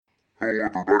Hello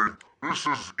everybody, this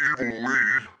is Evil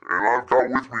Lee, and I've got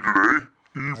with me today,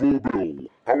 Evil Bill.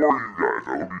 How are you guys? I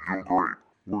hope you're doing great.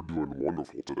 We're doing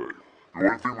wonderful today. The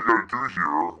one thing we gotta do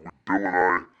here, with Bill and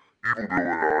I, Evil Bill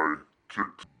and I,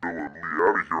 kicked Bill and Lee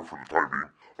out of here for the time being.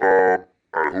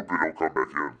 I hope they don't come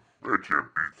back in. They can't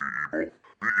beat the evil.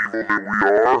 The evil that we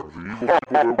are. The evil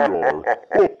people that we are.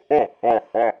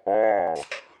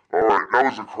 Alright, that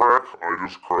was a crack. I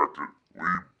just cracked it.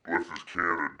 Lee left his can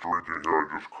and drink in here.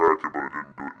 I just cracked it, but I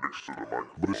didn't do it next to the mic.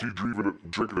 But is he drinking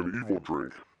an evil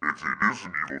drink? It is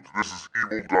an evil. This is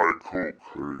evil Diet Coke.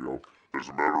 There you go. As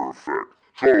a matter of fact.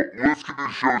 So, let's get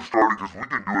this show started, because we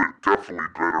can do it definitely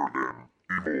better than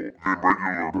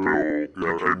regular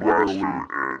Bill, DJ Blaster,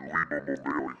 and Lee Boom Boom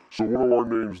Bailey. So what are our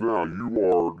names now?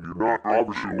 You're not,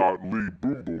 obviously not Lee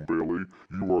Boom Boom Bailey,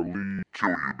 you are Lee Kill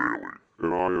You Bailey.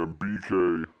 And I am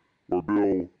BK, or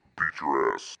Bill, Beat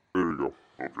Your Ass. There you go.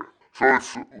 Okay. So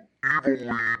it's Evil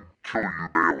Lee Kill You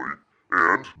Bailey,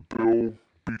 and Bill,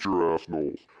 Beat Your Ass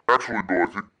Knowles. Actually, Bill, I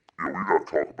think, we gotta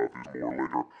talk about these more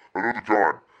later. Another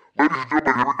time. Ladies and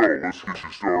gentlemen, here we go. Let's get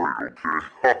you started, okay?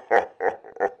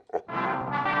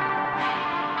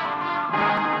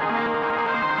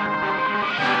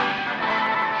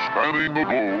 Spanning the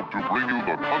globe to bring you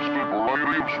the constant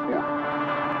variety of sport,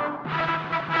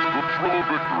 the thrill of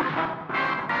victory,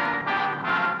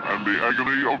 and the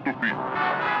agony of defeat.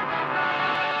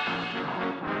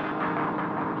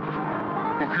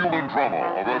 The human drama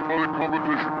of athletic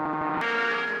competition.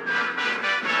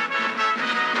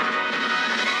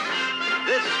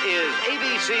 This is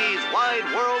ABC's Wide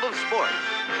World of Sports.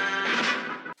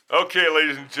 Okay,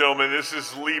 ladies and gentlemen, this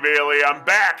is Lee Bailey. I'm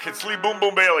back. It's Lee Boom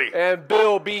Boom Bailey. And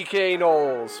Bill BK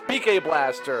Knowles, BK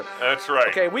Blaster. That's right.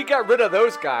 Okay, we got rid of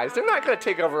those guys. They're not going to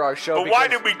take over our show. But why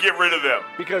did we get rid of them?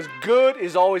 Because good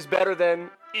is always better than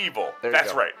evil.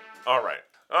 That's right. All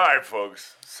right,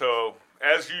 folks. So,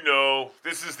 as you know,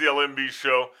 this is the LMB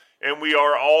Show, and we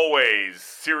are always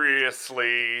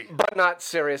seriously... But not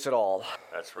serious at all.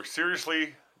 We're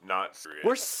seriously not serious.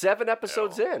 We're 7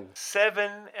 episodes in.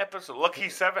 7 episodes. Lucky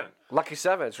 7. Lucky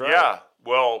 7's right. Yeah.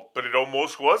 Well, but it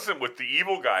almost wasn't with the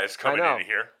evil guys coming in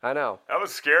here. I know. That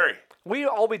was scary.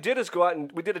 All we did is go out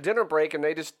and we did a dinner break and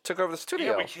they just took over the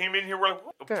studio. Yeah, we came in here. We're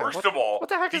like, first of all, all, what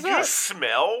the heck is did that? you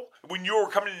smell when you were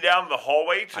coming down the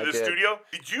hallway to the studio?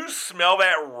 Did you smell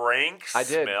that rank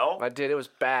smell? I did. It was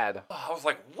bad. I was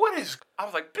like, I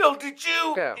was like, Bill, did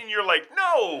you? Yeah. And you're like,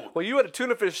 no. Well, you had a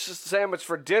tuna fish sandwich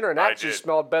for dinner and that just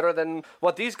smelled better than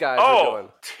what these guys are doing.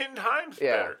 10 times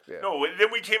better. Yeah. No,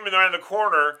 then we came in around the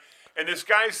corner and this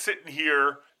guy's sitting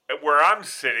here where I'm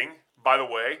sitting, by the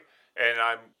way,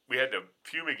 and we had to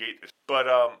fumigate this. But,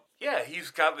 he's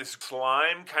got this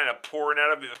slime kind of pouring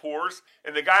out of his pores.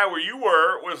 And the guy where you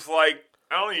were was like,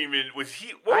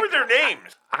 what were their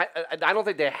names? I don't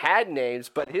think they had names,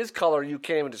 but his color, you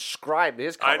can't even describe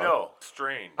his color. I know.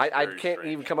 Strange. I can't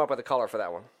even come up with a color for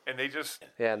that one. And they just...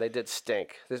 Yeah, and they did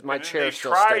stink. My chair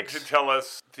still stinks. They tried stinks. to tell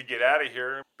us to get out of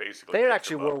here, basically. They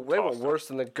actually were worse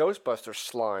than the Ghostbusters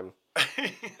slime.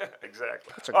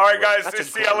 Exactly. All right, guys, this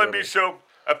is the LMB Show.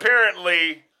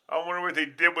 Apparently, I wonder what they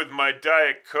did with my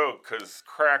Diet Coke, because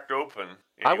cracked open.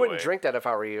 Anyway. I wouldn't drink that if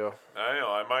I were you. I know,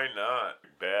 I might not.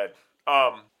 Bad.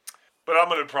 But I'm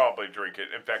going to probably drink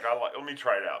it. In fact, let me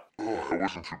try it out. Oh, it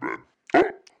wasn't too bad. Oh,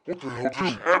 what the hell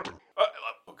just happened?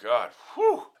 Oh, God.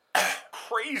 Whew.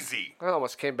 Crazy. I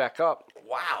almost came back up.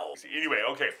 Wow. Anyway,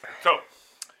 okay. So,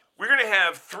 we're going to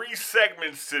have 3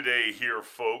 segments today here,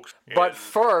 folks. But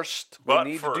first, we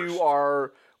need to do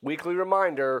our weekly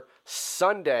reminder,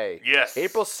 Sunday. Yes.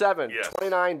 April 7th,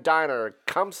 29 Diner.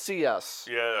 Come see us.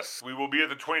 Yes. We will be at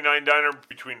the 29 Diner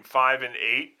between 5 and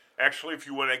 8. Actually, if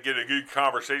you want to get a good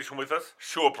conversation with us,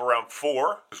 show up around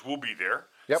 4, because we'll be there.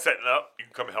 Yep. Setting up. You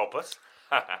can come help us.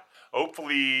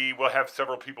 Hopefully, we'll have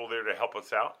several people there to help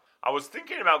us out. I was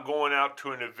thinking about going out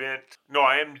to an event. No,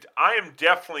 I am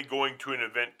definitely going to an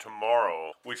event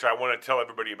tomorrow, which I want to tell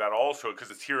everybody about also,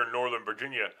 because it's here in Northern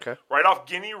Virginia. Okay. Right off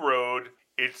Guinea Road.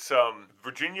 It's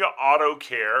Virginia Auto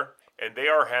Care, and they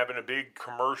are having a big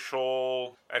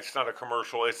commercial. It's not a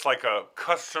commercial. It's like a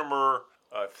customer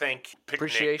thank you picnic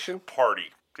appreciation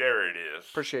party. There it is.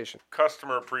 Appreciation.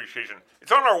 Customer appreciation.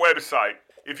 It's on our website.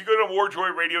 If you go to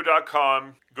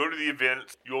warjoyradio.com, go to the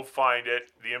event, you'll find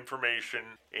it, the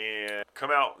information, and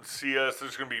come out and see us.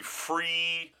 There's going to be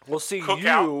free We'll see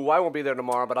cookout. you. I won't be there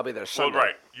tomorrow, but I'll be there Sunday. Well,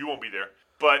 right. You won't be there.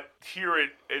 But here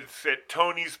it's at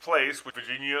Tony's Place with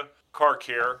Virginia Car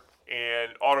Care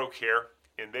and Auto Care,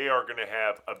 and they are going to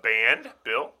have a band,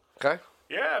 Bill. Okay.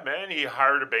 Yeah, man, he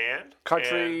hired a band.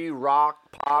 Country, rock,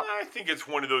 pop. I think it's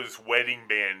one of those wedding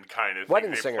band kind of Wedding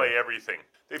things. singer. They play everything.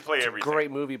 They play everything.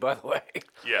 Great movie, by the way.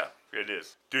 Yeah, it It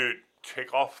is. Dude,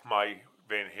 take off my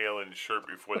Van Halen shirt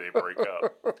before they break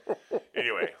up.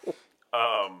 Anyway,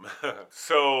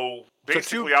 so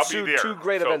basically I'll be there. Two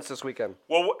great events this weekend.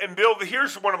 Well, and Bill,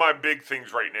 here's one of my big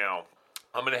things right now.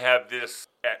 I'm going to have this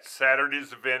at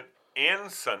Saturday's event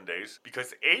and Sundays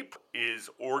because April is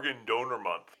Organ Donor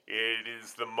Month. It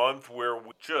is the month where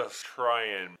we just try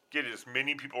and get as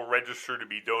many people registered to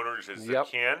be donors as they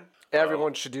can.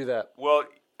 Everyone should do that. Well,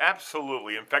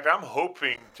 absolutely. In fact, I'm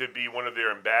hoping to be one of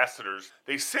their ambassadors.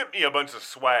 They sent me a bunch of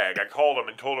swag. I called them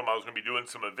and told them I was going to be doing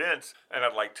some events, and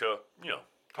I'd like to,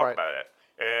 talk about it.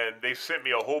 And they sent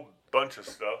me a whole bunch of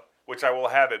stuff, which I will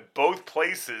have at both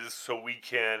places so we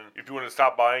can, if you want to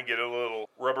stop by and get a little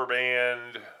rubber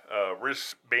band,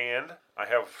 wristband, I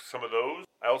have some of those.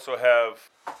 I also have,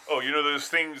 those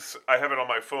things, I have it on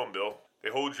my phone, Bill. They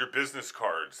hold your business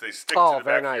cards. They stick to the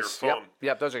back of your phone.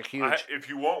 Yep, those are huge. If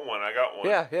you want one, I got one.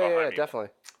 Yeah, definitely.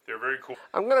 They're very cool.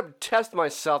 I'm going to test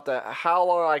myself how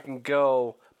long I can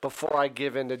go before I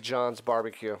give in to John's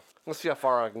barbecue. Let's see how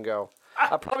far I can go.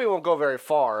 I probably won't go very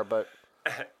far, but...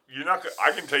 You're not.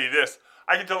 I can tell you this.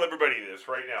 I can tell everybody this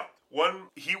right now. One,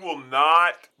 he will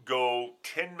not go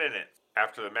 10 minutes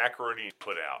after the macaroni is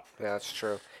put out. Yeah, that's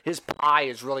true. His pie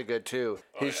is really good, too.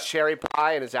 His cherry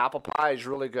pie and his apple pie is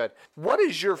really good. What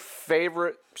is your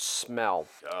favorite smell?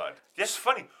 God. That's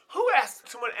funny. Who asked?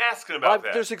 Someone asking about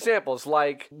that. There's examples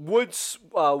like wood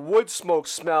smoke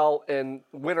smell in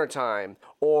wintertime,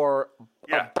 or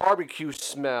a barbecue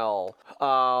smell,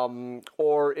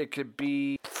 or it could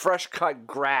be fresh cut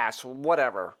grass,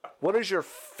 whatever. What is your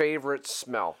favorite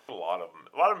smell? A lot of them.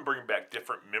 A lot of them bring back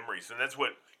different memories, and that's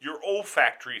what your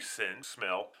olfactory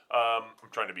smell. I'm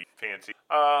trying to be fancy.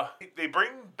 They bring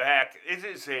back. It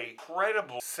is a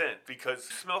incredible scent because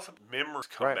smells of memories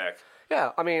come back.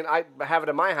 Yeah, I mean, I have it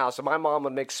in my house. If my mom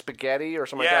would make spaghetti or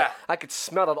something like that, I could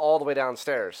smell it all the way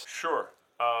downstairs. Sure.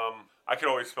 I can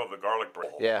always smell the garlic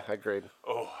bread. Yeah, agreed.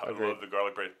 Oh, I love the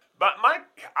garlic bread. But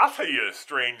I'll tell you a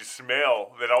strange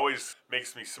smell that always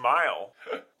makes me smile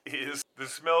is the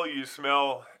smell you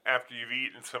smell after you've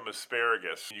eaten some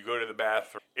asparagus. You go to the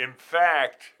bathroom. In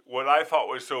fact, what I thought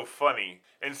was so funny,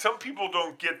 and some people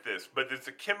don't get this, but it's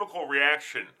a chemical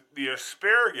reaction. The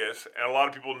asparagus, and a lot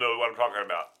of people know what I'm talking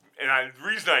about. And the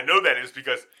reason I know that is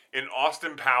because in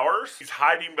Austin Powers, he's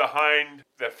hiding behind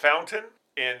the fountain.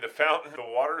 And the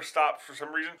water stops for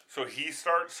some reason. So he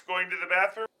starts going to the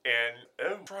bathroom. And,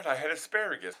 right, I had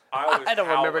asparagus. I don't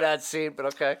remember that scene, but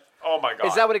okay. Oh, my God.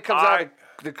 Is that when it comes out of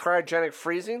the cryogenic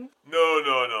freezing?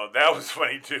 No. That was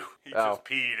funny, too. He just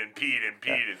peed and peed and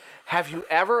peed. Yeah. Have you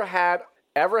ever had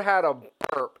a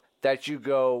burp that you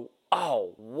go,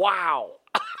 oh, wow.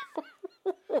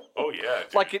 Oh, yeah.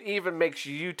 Dude. Like it even makes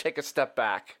you take a step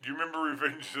back. Do you remember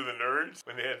Revenge of the Nerds?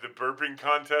 When they had the burping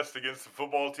contest against the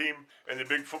football team? And the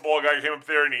big football guy came up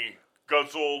there and he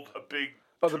guzzled a big...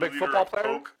 Oh, the big football player?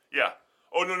 Coke. Yeah.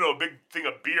 Oh, no. A big thing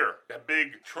of beer. A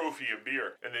big trophy of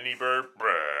beer. And then he burped.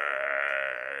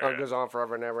 Oh, it goes on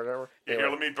forever and ever and ever? Yeah, anyway.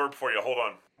 Here, let me burp for you. Hold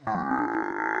on.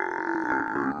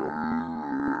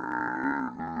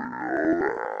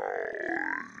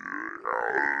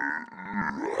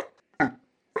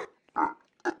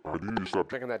 Stop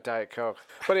drinking that Diet Coke.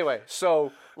 But anyway,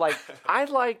 so I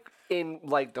like in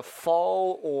the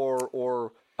fall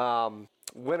or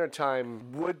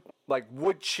wintertime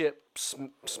wood chip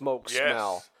smoke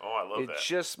smell. Oh, I love that. It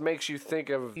just makes you think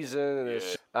of season and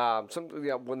it's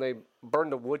when they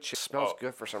burn the wood chip, it smells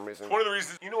good for some reason. It's one of the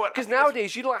reasons, you know what? Because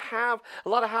nowadays you don't have a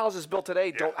lot of houses built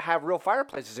today don't have real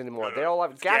fireplaces anymore. No. They all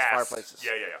have gas fireplaces.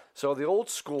 Yeah. So the old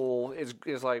school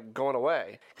is like going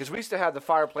away. Because we used to have the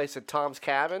fireplace at Tom's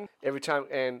cabin every time.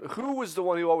 And who was the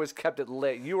one who always kept it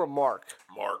lit? You or Mark?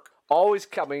 Mark. Always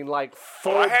coming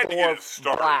full I had to get it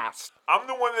started. Blast. I'm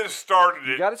the one that started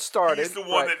it. You got it started. He's the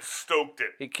one that stoked it.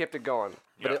 He kept it going.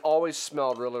 But it always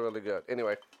smelled really, really good.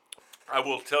 Anyway. I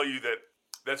will tell you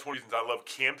that's one of the reasons I love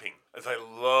camping, as I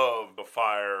love the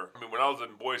fire. I mean, when I was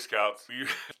in Boy Scouts, we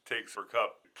used to take a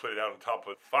cup, put it out on top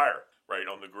of the fire, right,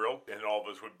 on the grill, and all of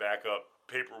us would back up.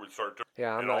 Paper would start to burn.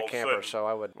 Yeah, I'm not a camper, so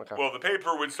I would. Okay. Well, the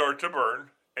paper would start to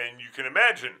burn, and you can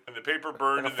imagine, when the paper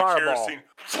burned and the kerosene,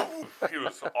 it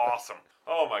was awesome.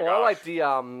 Oh, my gosh. I like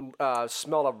the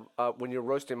smell of when you're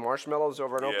roasting marshmallows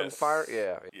over an open fire.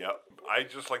 Yeah. Yep. I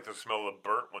just like the smell of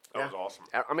burnt ones. That was awesome.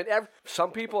 I mean,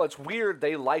 some people, it's weird,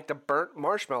 they like the burnt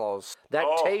marshmallows. That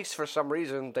taste, for some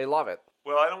reason, they love it.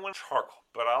 Well, I don't want charcoal,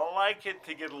 but I like it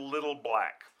to get a little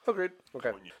black. Agreed.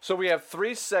 Okay. So we have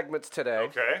 3 segments today.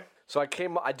 Okay. So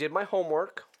I did my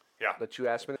homework. Yeah. That you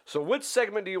asked me. So which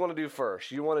segment do you want to do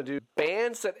first? You want to do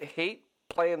bands that hate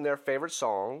playing their favorite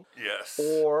song? Yes.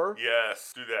 Or...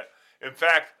 Yes, do that. In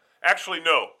fact, actually,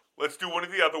 no. let's do one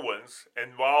of the other ones.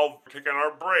 And while we're taking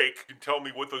our break, you can tell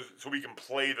me what those, so we can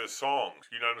play the songs.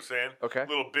 You know what I'm saying? Okay.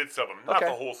 Little bits of them, not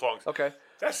the whole songs. Okay.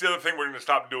 That's the other thing we're going to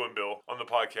stop doing, Bill, on the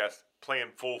podcast, playing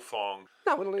full songs.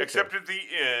 No, we don't need Except to. at the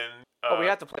end. We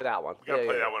have to play that one. We got to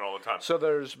play that one all the time. So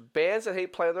there's bands that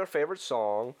hate playing their favorite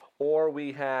song, or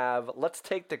we have let's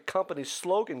take the company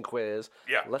slogan quiz.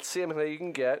 Yeah. Let's see how many you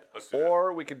can get. Let's do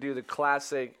or we could do the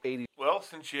classic 80s. Well,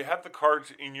 since you have the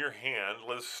cards in your hand,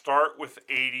 let's start with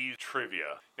 80s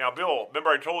trivia. Now, Bill, remember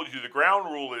I told you the ground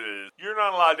rule is you're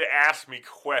not allowed to ask me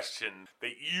questions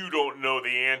that you don't know the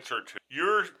answer to.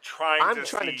 You're trying I'm to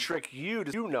trying to trick you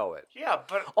to know it. Yeah,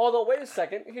 but... Although, wait a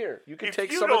second. Here, you can if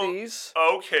take you some don't... of these.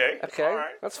 Okay. Okay, all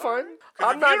right. that's fine.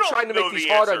 Right. I'm not trying to know make these the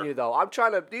hard answer, on you, though. I'm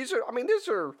trying to... These are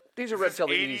Red Tail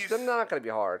 80s. They're not going to be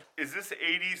hard. Is this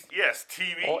 80s? Yes,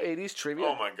 TV. All 80s trivia?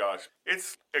 Oh, my gosh.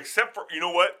 It's... Except for... You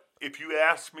know what? If you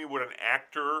ask me what an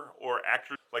actor or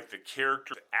actor, like the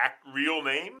character's real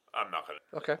name, I'm not going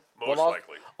to. Okay. Most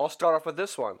likely. I'll start off with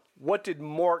this one. What did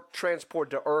Mork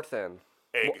transport to Earth in?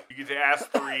 Egg. You get to ask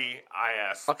three, I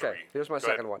ask three. Okay, here's my Go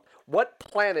second ahead. one. What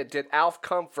planet did Alf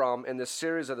come from in the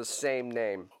series of the same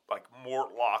name? Like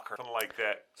Mortlock or something like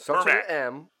that. Starts with Mermac. an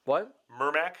M. What?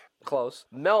 Mermac? Close.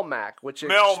 Melmac, which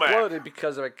Melmac. exploded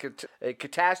because of a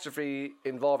catastrophe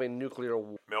involving nuclear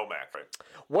war. Melmac, right.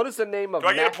 What is the name of... Do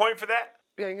I get a point for that?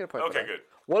 Yeah, you get a point for Okay, that. good.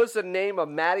 What is the name of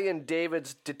Maddie and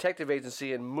David's detective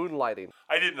agency in Moonlighting?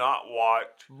 I did not watch.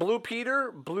 Blue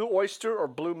Peter, Blue Oyster, or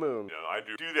Blue Moon? No, I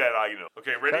do that. I know.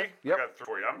 Okay, ready? Okay, yep. I got three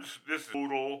for you. This is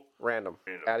total Random.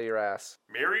 Out of your ass.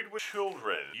 Married with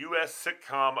Children. U.S.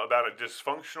 sitcom about a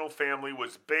dysfunctional family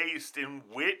was based in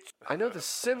which? I know the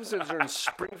Simpsons are in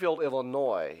Springfield,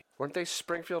 Illinois. Weren't they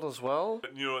Springfield as well?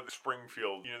 You know,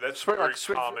 Springfield. You know, that's Spring- very like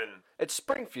Springfield- common. It's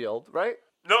Springfield, right?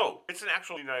 No, it's an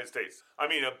actual United States. I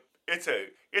mean,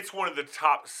 it's one of the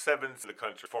top 7 in the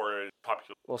country for a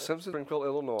popular. Well, Simpsons, Springfield,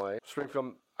 Illinois.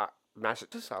 Springfield,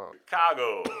 Massachusetts. I don't know.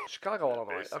 Chicago. Chicago,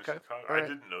 Illinois. Based in Okay. Chicago. All I right.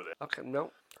 didn't know that. Okay,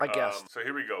 no. I guessed. So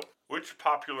here we go. Which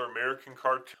popular American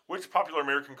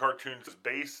cartoon is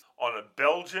based on a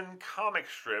Belgian comic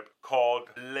strip called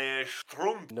Les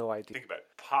Schtroumpfs? No idea. Think about it.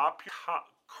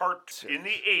 Cartoon in the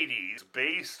 80s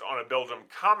based on a Belgian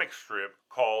comic strip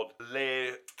called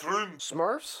Les Schtroumpfs.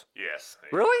 Smurfs? Yes.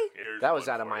 Really? Here's That was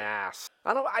one out of for my you. ass.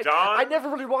 I Don- never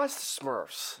really watched the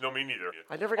Smurfs. No, me neither.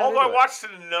 I never got Although into I watched it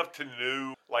enough to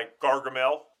know, like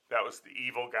Gargamel, that was the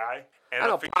evil guy. And I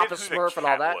know forget Papa who the Smurf and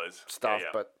all cat that was. stuff, Yeah,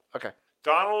 yeah. but okay.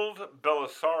 Donald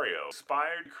Belisario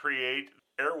inspired to create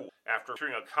Airwolf after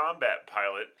featuring a combat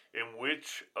pilot in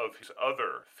which of his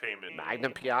other famous...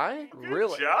 Magnum PI? Good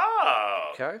Really?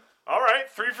 job. Okay. All right,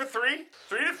 3 for 3.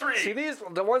 3 to 3. See,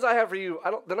 the ones I have for you,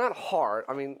 they're not hard.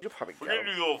 I mean, you'll probably We're get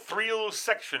going to them. do three little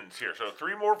sections here. So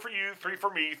 3 more for you, 3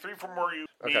 for me, 3 for more you,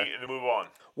 me, Okay. and then move on.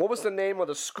 What was the name of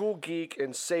the school geek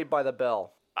in Saved by the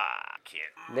Bell? I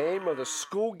can't. Name of the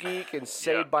school geek in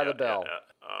Saved by the Bell.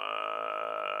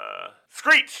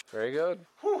 Screech. Very good.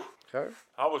 Whew. Okay.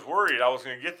 I was worried I was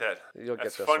going to get that. You'll get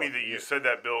That's this funny one. that you said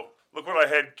that, Bill. Look what I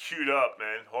had queued up,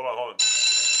 man. Hold on.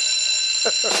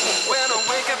 When I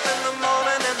wake up in the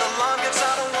morning and the alarm gets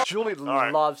out of Julie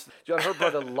right. loves. Her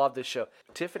brother loved this show.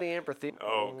 Tiffany Amber theme.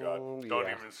 Oh, God. Don't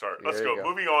yeah. even start. Let's There go. you go.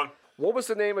 Moving on. What was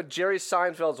the name of Jerry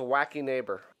Seinfeld's wacky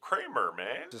neighbor? Kramer,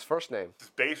 man. His first name. It's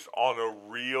based on a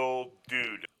real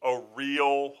dude. A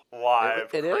real live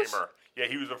It Kramer. is? Yeah,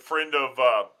 he was a friend of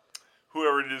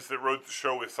whoever it is that wrote the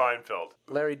show with Seinfeld.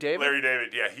 Larry David? Larry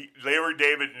David, yeah. Larry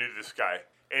David knew this guy.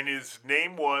 And his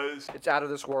name was... It's out of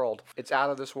this world. It's out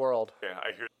of this world. Yeah,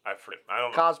 I forget. I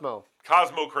don't know. Cosmo.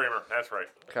 Cosmo Kramer. That's right.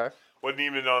 Okay. Wasn't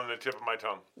even on the tip of my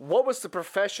tongue. What was the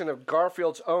profession of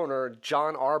Garfield's owner,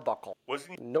 John Arbuckle?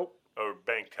 Wasn't he Nope. a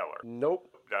bank teller? Nope.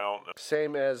 I don't know.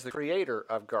 Same as the creator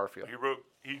of Garfield.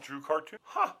 He drew cartoon?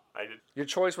 Huh. I did. Your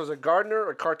choice was a gardener,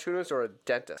 a cartoonist, or a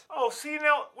dentist. Oh, see,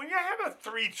 now, when you have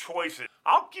 3 choices,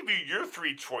 I'll give you your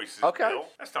 3 choices, Okay. Bill.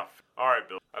 That's not fair. All right,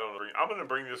 Bill. I'm going to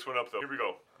bring this one up, though. Here we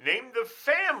go. Name the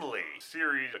family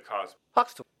series of Cosmo.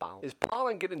 Huxtable. Is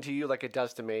pollen getting to you like it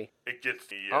does to me? It gets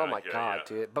the... Oh my God,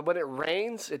 dude. But when it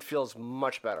rains, it feels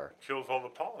much better. Kills all the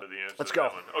pollen at the end. Let's go.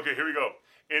 Okay, here we go.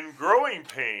 In Growing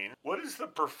Pain, what is the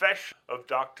profession of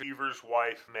Dr. Beaver's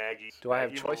wife, Maggie? Do I have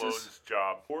Maggie choices? Malone's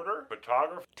job. Porter?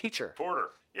 Photographer? Teacher.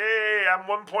 Porter. Yay, I'm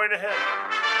 1 point ahead.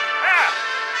 Ah!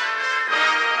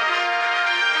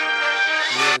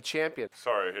 You're the champion.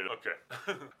 Sorry, I hit it. Okay.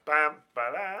 Bam,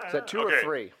 ba-da. Is that 2 or Okay.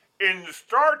 3? In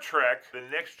Star Trek, The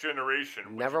Next Generation,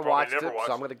 which Never you probably watched never it, watched,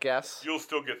 so I'm going to guess. you'll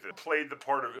still get this. Played the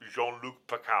part of Jean-Luc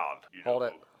Picard. You know Hold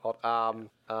it.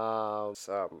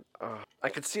 I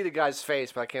could see the guy's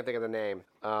face, but I can't think of the name.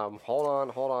 Hold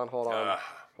on.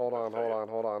 Hold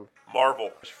on. Marvel.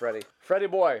 There's Freddy. Freddy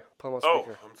boy. Put him on Oh,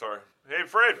 speaker. I'm sorry. Hey,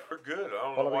 Fred. We're good. I don't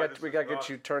know Hold why on, we got to get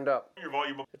you turned up. your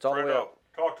volume up. It's all the way Fredo, up.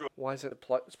 Talk to him. Why is it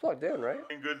plugged? It's plugged in, right?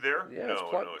 Good there? Yeah, no, it's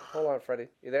plugged. no. Hold on, Freddy.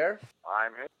 You there?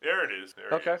 I'm here. There it is.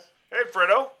 There Okay. it is. Hey,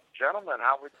 Fredo. Gentlemen,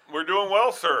 how we... We're doing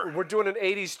well, sir. We're doing an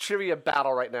 80s trivia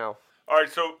battle right now. All right,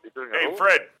 so, You doing hey, who?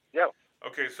 Fred. Yeah.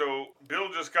 Okay, so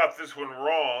Bill just got this one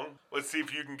wrong. Let's see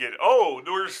if you can get it. Oh,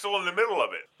 we're still in the middle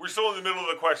of it. We're still in the middle of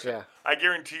the question. Yeah. I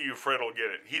guarantee you Fred will get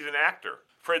it. He's an actor.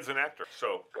 Fred's an actor. So,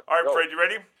 all right, Go. Fred, you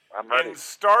ready? I'm ready. In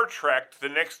Star Trek: The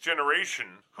Next Generation,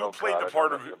 who Oh, played God, the I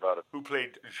part know of nothing about it. who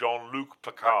played Jean-Luc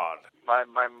Picard? My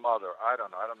mother. I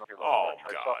don't know. I don't know. Oh,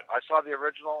 I God. saw, I saw the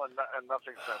original and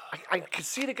nothing since. I can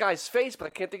see the guy's face, but I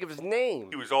can't think of his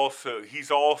name. He's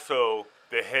also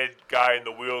the head guy in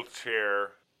the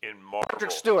wheelchair in Marvel.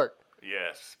 Patrick Stewart.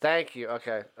 Yes. Thank you.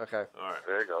 Okay. All right.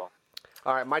 There you go.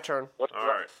 All right, my turn. What's All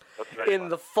right. What's the next In one?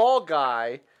 The Fall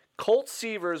Guy, Colt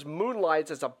Seavers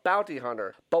moonlights as a bounty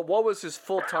hunter, but what was his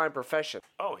full-time profession?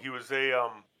 Oh, he was a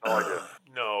No idea.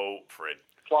 No, Fred.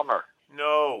 Plumber.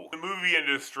 No, the movie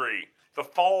industry. The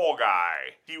Fall Guy.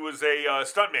 He was a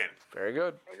stuntman. Very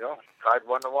good. There you go. Tied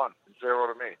 1-1. 0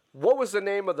 to me. What was the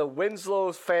name of the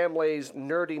Winslow family's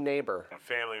nerdy neighbor?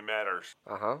 Family Matters.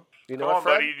 Uh-huh. You know Come it, on,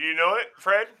 Fred? buddy. Do you know it,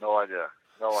 Fred? No idea.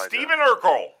 No idea. Stephen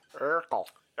Urkel. Urkel.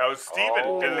 That was Stephen.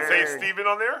 Oh, Did it say nerd. Stephen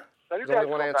on there? Now, you There's only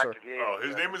guys one go back answer. to the Oh, 80s,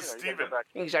 his name was you gotta Stephen. go back-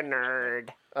 He's a nerd.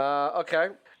 Okay.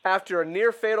 After a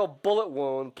near-fatal bullet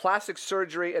wound, plastic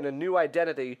surgery, and a new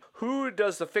identity, who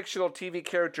does the fictional TV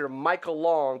character Michael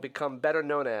Long become better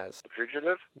known as? The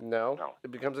Fugitive? No. No. It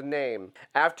becomes a name.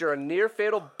 After a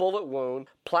near-fatal bullet wound,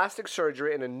 plastic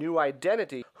surgery, and a new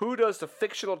identity, who does the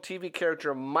fictional TV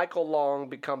character Michael Long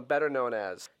become better known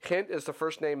as? Hint is the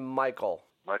first name Michael.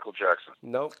 Michael Jackson.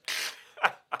 Nope.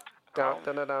 No.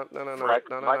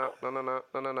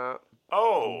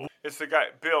 Oh, it's the guy.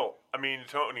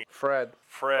 Tony. Fred.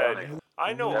 Fred.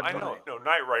 I know. No,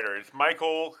 Knight Rider. It's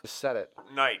Michael Just said it.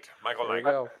 Knight. Michael There you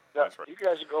Knight. go. That's right. You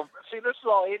guys go... See, this is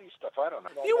all 80s stuff. I don't know.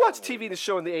 You watched TV the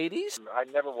show in the 80s? I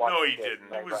never watched No, it. he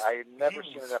didn't. I never He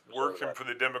seen an was episode working of for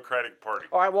the Democratic Party.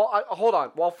 All right, well, hold on.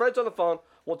 While Fred's on the phone,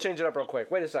 we'll change it up real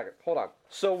quick. Wait a second. Hold on.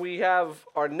 So we have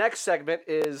our next segment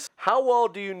is how well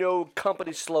do you know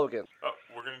company slogans? Oh,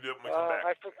 we're gonna do it when we come back.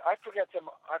 I forget them.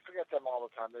 I forget them all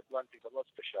the time. They're plenty, but let's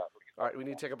fish out. All right, we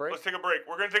need to take a break. Let's take a break.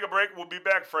 We're gonna take a break. We'll be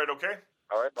back, Fred. Okay?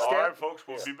 All right. All bye. right, folks.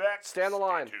 We'll be back. Stay on the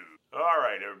line. Stay tuned. All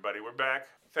right, everybody. We're back.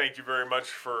 Thank you very much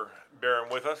for bearing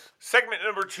with us. Segment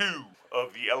number 2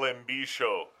 of the LMB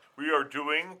Show. We are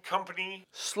doing company.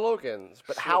 Slogans.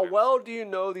 But how Slogans. well do you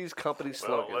know these company Well,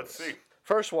 slogans? let's see.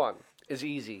 First one is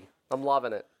easy. I'm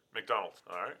loving it. McDonald's.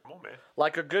 All right. Come on, man.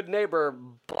 Like a good neighbor,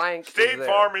 blank is State there.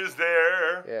 Farm is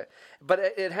there. Yeah. But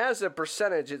it has a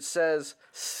percentage. It says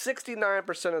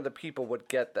 69% of the people would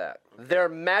get that. They're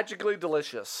magically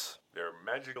delicious. They're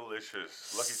magic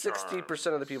delicious. Lucky Charms.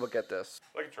 60% of the people get this.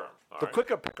 Lucky Charm. All The right.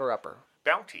 quicker picker-upper.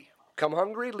 Bounty. Come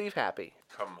hungry, leave happy.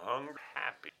 Come hungry,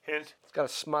 happy. Hint. It's got a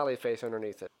smiley face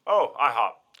underneath it. Oh,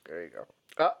 IHOP. There you go.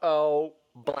 Uh-oh,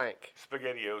 blank.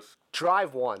 SpaghettiOs.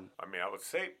 Drive one. I mean, I would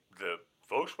say the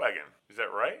Volkswagen. Is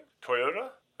that right? Toyota?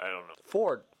 I don't know.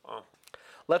 Ford. Oh.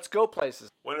 Let's go places.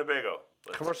 Winnebago.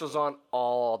 Commercials on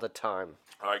all the time.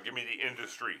 All right, give me the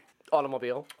industry.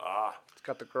 Automobile. Ah, It's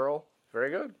got the girl. Very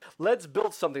good. Let's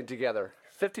build something together.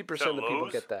 50% of the people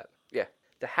Lowe's? get that. Yeah.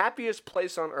 The happiest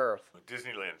place on earth.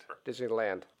 Disneyland.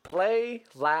 Disneyland. Play,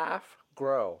 laugh,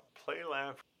 grow. Play,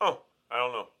 laugh. Oh, I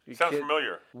don't know. You Sounds kid-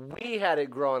 familiar. We had it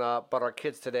growing up, but our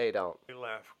kids today don't. Play,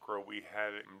 laugh, grow. We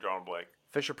had it. I'm drawing a blank.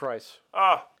 Fisher Price.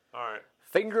 Ah, all right.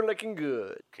 Finger licking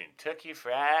good. Kentucky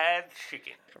Fried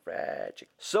Chicken. Fried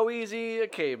chicken. So easy, a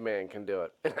caveman can do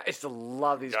it. And I used to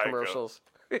love these Geico. commercials.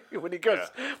 when he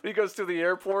goes through the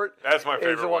airport, That's my and he's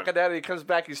favorite walking one. down, and he comes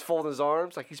back, he's folding his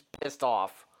arms like he's pissed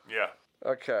off. Yeah.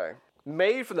 Okay.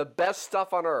 Made from the best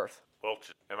stuff on earth.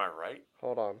 Welch's. Am I right?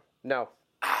 Hold on. No.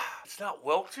 It's not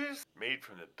Welch's? Made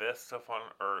from the best stuff on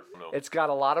earth. No. It's got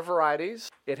a lot of varieties.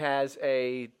 It has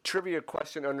a trivia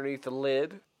question underneath the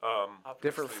lid. Different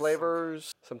obviously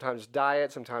flavors. Sometimes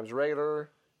diet, sometimes regular.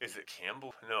 Is it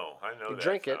Campbell? No, I know that's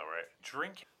drink it. not right.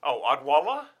 Drink it. Oh,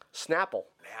 Odwalla? Snapple.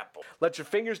 Apple. Let your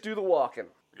fingers do the walking.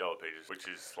 Yellow Pages, which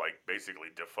is like basically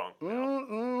defunct now.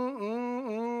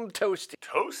 Toasty.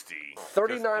 Toasty.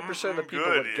 39% of the people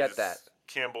good would get is that.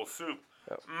 Campbell soup.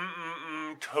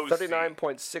 Toasty.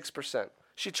 39.6%.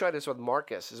 She tried this with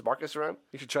Marcus. Is Marcus around?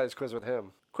 You should try this quiz with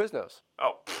him. Quiznos.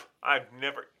 Oh, I've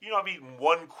never. I've eaten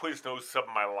one Quiznos sub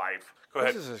in my life. Go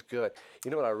ahead. This is good.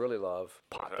 You know what I really love?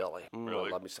 Potbelly. Really?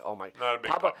 I love me so. Oh my. Not a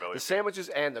big Potbelly. Potbelly The fan. sandwiches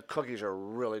and the cookies are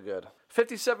really good.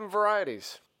 57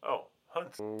 varieties. Oh,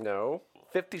 Hunt's. No.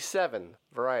 57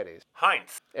 varieties.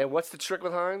 Heinz. And what's the trick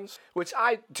with Heinz? Which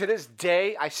to this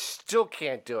day, I still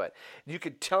can't do it. You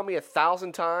could tell me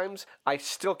 1,000 times, I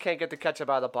still can't get the ketchup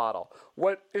out of the bottle.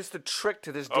 What is the trick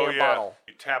to this damn bottle?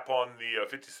 You tap on the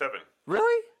 57.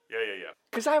 Really? Yeah.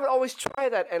 Because I would always try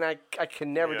that, and I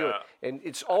can never do it. And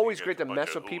it's always great to it's a mess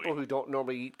bunch with of people hooey. who don't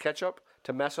normally eat ketchup,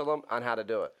 to mess with them on how to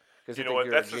do it. Because You know what?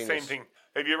 That's the same thing.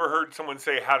 Have you ever heard someone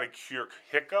say how to cure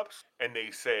hiccups? And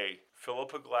they say, fill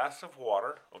up a glass of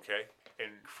water, okay?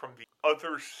 And from the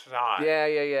other side.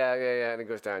 Yeah, and it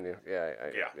goes down you. Yeah.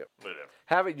 Whatever.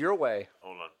 Have it your way.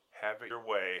 Hold on. Have it your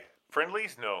way.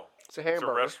 Friendlies? No. It's a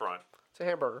hamburger. It's a restaurant. It's a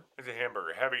hamburger. It's a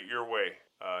hamburger. Have it your way.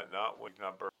 Not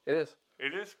burger. It is.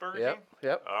 It is Burger King?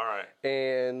 Yep. All right.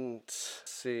 And let's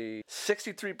see,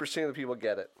 63% of the people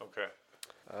get it. Okay.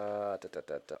 I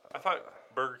I thought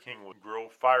Burger King would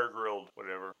fire grilled,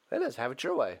 whatever. It is. Have it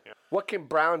your way. Yeah. What can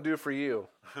Brown do for you?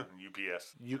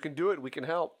 UPS. You can do it. We can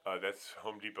help. That's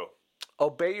Home Depot.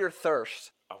 Obey your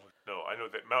thirst. No, I know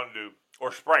that. Mountain Dew.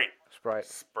 Or Sprite.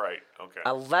 Sprite. Okay.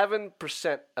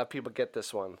 11% of people get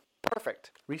this one.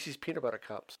 Perfect. Reese's Peanut Butter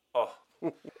Cups. Oh.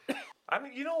 I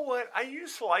mean, you know what? I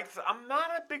used to like this. I'm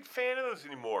not a big fan of those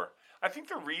anymore. I think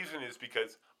the reason is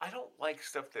because I don't like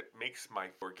stuff that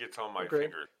gets on my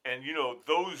fingers. And,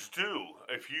 those do.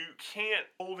 If you can't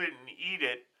hold it and eat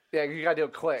it. Yeah, you got to do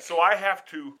it quick. So I have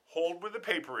to hold where the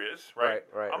paper is, right?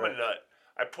 Right. I'm a nut.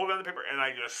 I pulled down the paper and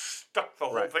I just stuck the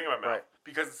whole thing in my mouth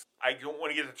because I don't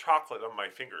want to get the chocolate on my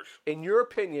fingers. In your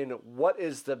opinion, what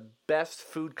is the best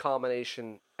food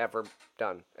combination ever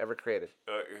done, ever created?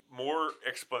 More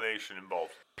explanation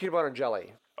involved. Peanut butter and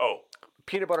jelly. Oh.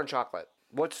 Peanut butter and chocolate.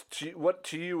 What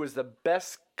to you is the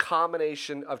best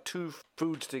combination of two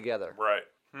foods together? Right.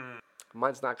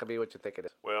 Mine's not going to be what you think it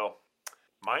is. Well,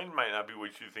 mine might not be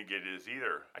what you think it is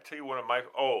either. I tell you one of my...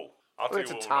 I'll tell you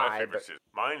It's a what tie, one of my favorites is.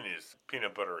 Mine is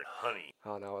peanut butter and honey.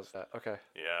 Oh, no, it's that. Okay.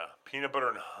 Yeah, peanut butter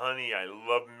and honey. I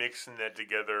love mixing that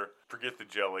together. Forget the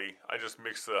jelly. I just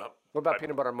mix the... What about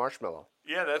peanut butter and marshmallow?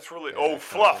 Yeah, that's really...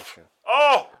 fluff.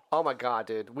 Oh! Oh, my God,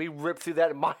 dude. We ripped through that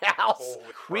in my house.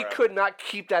 Holy crap. We could not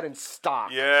keep that in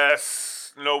stock.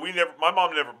 Yes. No, my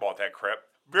mom never bought that crap.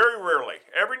 Very rarely.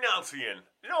 Every now and then.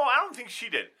 I don't think she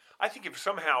did. I think if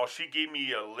somehow she gave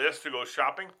me a list to go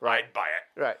shopping, I'd buy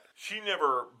it. Right. She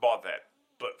never bought that.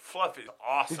 But fluff is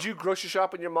awesome. Did you grocery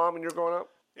shop with your mom when you were growing up?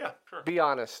 Yeah, sure. Be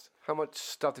honest. How much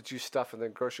stuff did you stuff in the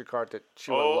grocery cart that she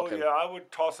wasn't looking? Yeah, I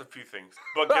would toss a few things.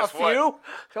 But guess what? A few?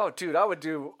 Oh, dude, I would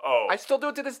do... Oh. I still do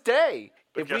it to this day.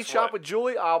 But If we guess shop what? with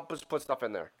Julie, I'll just put stuff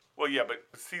in there. Well, yeah, but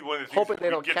see, one of the things Hoping is they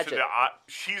we don't get catch to it.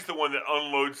 she's the one that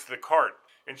unloads the cart.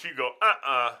 And she'd go,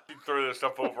 She'd throw the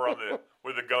stuff over on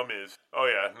where the gum is. Oh,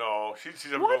 yeah, no. She's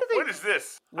go, what is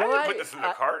this? I didn't put this in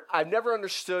the cart. I've never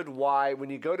understood why when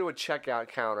you go to a checkout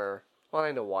counter, well,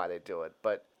 I know why they do it,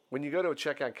 but when you go to a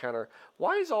checkout counter,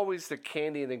 why is always the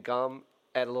candy and the gum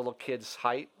at a little kid's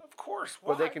height? Of course. Why?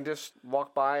 Where they can just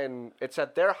walk by and it's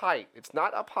at their height. It's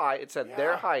not up high. It's at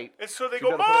their height. And so they You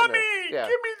go, gotta put it in Mommy, there. Yeah.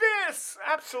 give me this.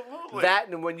 Absolutely. That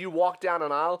and when you walk down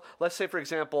an aisle, let's say, for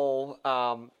example,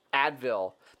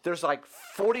 Advil, there's like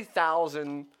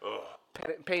 40,000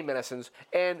 pain medicines.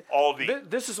 And Aldi.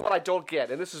 This is what I don't get,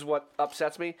 and this is what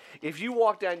upsets me. If you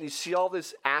walk down and you see all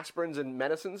this aspirins and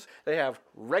medicines, they have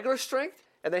regular strength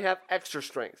and they have extra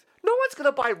strength. No one's going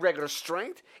to buy regular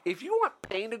strength. If you want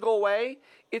pain to go away,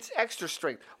 it's extra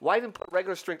strength. Why even put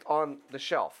regular strength on the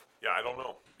shelf? Yeah, I don't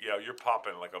know. Yeah, you're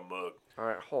popping like a mug. All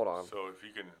right, hold on. So if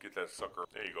you can get that sucker,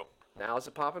 there you go. Now is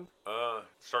it popping?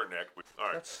 Starting to act. All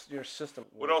right. That's your system.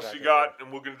 What else you got?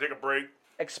 And we're going to take a break.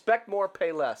 Expect more,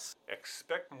 pay less.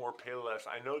 Expect more, pay less.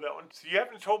 I know that one. So you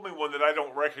haven't told me one that I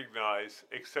don't recognize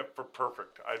except for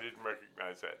Perfect. I didn't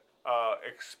recognize that.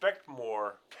 Expect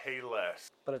more, pay less.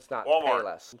 But it's not Walmart. pay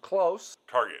less. Close.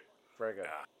 Target. Very good.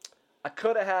 Yeah. I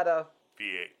could have had a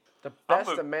V8. the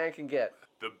best a man can get.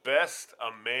 The best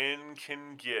a man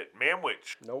can get.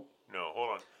 Manwich. Nope. No, hold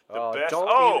on. The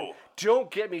best.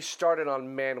 Don't get me started on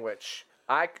Manwich.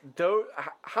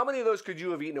 How many of those could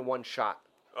you have eaten in one shot?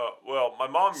 Well, my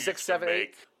mom used Six, to seven, make.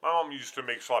 eight? My mom used to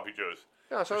make sloppy joes.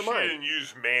 Yeah, so did she mine. didn't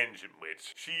use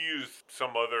Manwich. She used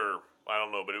some other. I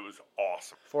don't know, but it was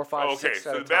awesome. 4, 5, okay, 6, so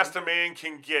 7 the best times. a man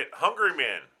can get. Hungry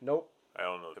Man. Nope. I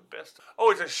don't know. The best.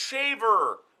 Oh, it's a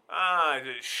shaver. Is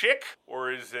it Schick?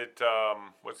 Or is it,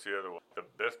 what's the other one? The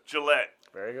best Gillette.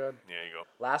 Very good. There you go.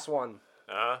 Last one.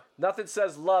 Uh-huh. Nothing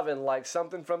says loving like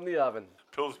something from the oven.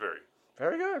 Pillsbury.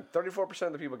 Very good. 34%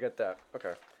 of the people get that.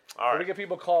 Okay. All When right. we get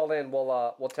people called in,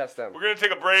 we'll test them. We're going to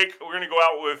take a break. We're going to go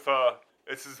out with,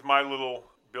 this is my little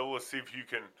bill. Let's see if you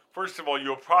can, first of all,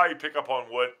 you'll probably pick up on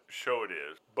what show it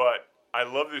is. But I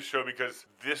love this show because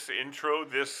this intro,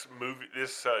 this movie,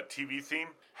 this TV theme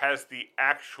has the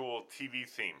actual TV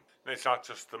theme. And it's not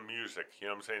just the music. You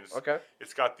know what I'm saying? Okay.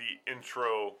 It's got the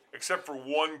intro, except for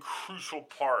one crucial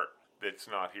part that's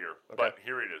not here. Okay. But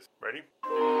here it is. Ready?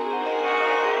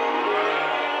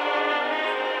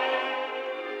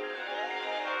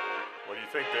 What do you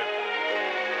think, Ben?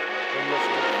 I'm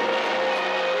listening.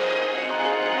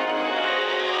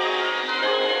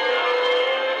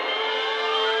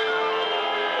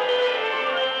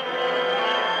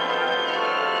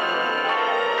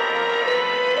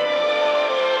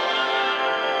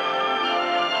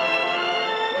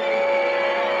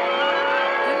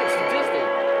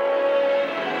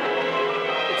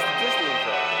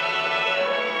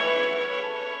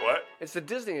 It's the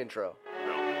Disney intro.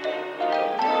 No. Watch.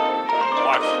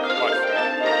 Oh,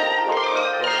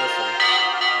 listen.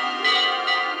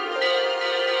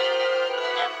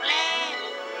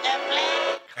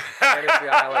 Fantasy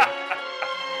Island.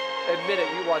 Admit it,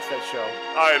 you watched that show.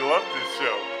 I love this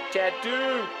show.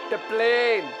 Tattoo, the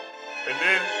plane. And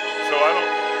then, so I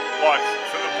don't watch.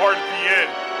 So the part at the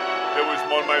end that was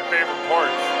one of my favorite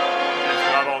parts is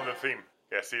not on the theme.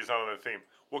 Yeah, see, it's not on the theme.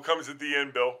 What comes at the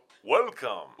end, Bill?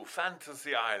 Welcome to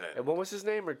Fantasy Island. And what was his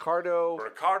name? Ricardo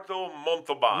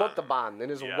Montalban. Montalban in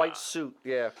his white suit.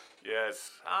 Yeah.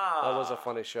 Yes. That was a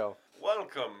funny show.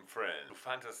 Welcome, friend, to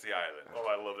Fantasy Island. Oh,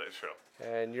 I love that show.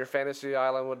 And your Fantasy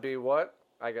Island would be what?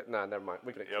 Never mind.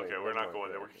 We can Okay, we're not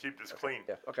going there. We can keep this clean.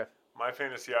 Yeah, okay. My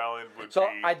Fantasy Island would be... So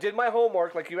I did my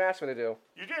homework like you asked me to do.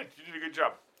 You did a good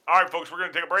job. All right, folks, we're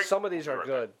going to take a break. Some of these are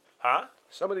good. Huh?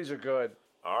 Some of these are good.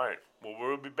 All right. Well,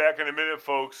 we'll be back in a minute,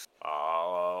 folks.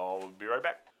 I'll be right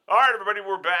back. All right, everybody,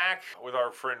 we're back with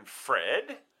our friend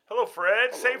Fred. Hello,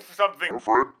 Fred. Say something. Hey,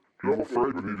 Fred? I'm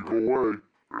afraid we need to go away.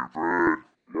 Hey, Fred.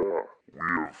 Yeah. We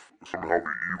have... Somehow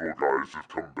the evil guys have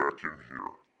come back in here.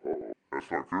 Uh-oh.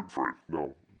 That's not good, Fred.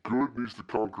 No. Good needs to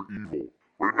conquer evil.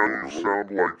 Right now you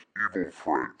sound like evil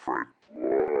Fred.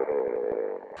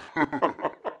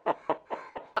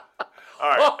 All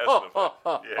right, that's enough.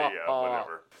 Yeah,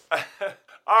 whatever.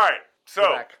 All right,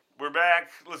 so we're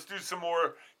back. Let's do some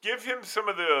more. Give him some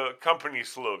of the company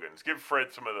slogans. Give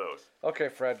Fred some of those. Okay,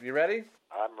 Fred, you ready?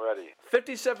 I'm ready.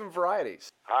 57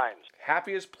 varieties. Heinz.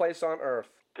 Happiest place on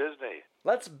earth. Disney.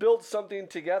 Let's build something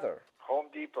together. Home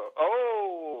Depot.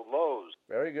 Oh, Lowe's.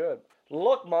 Very good.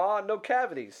 Look, Ma, no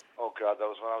cavities. Oh, God, that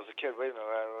was when I was a kid. Wait a minute.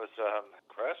 It was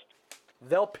Crest?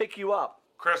 They'll pick you up.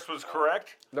 Crest was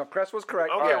correct? No, Crest was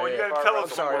correct. Okay, well, you got to tell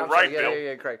us sorry, we're I'm right, sorry. Bill.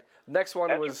 Yeah, correct. Next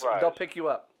one was they'll pick you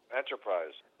up.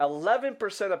 Enterprise.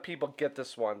 11% of people get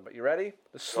this one, but you ready?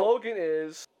 The slogan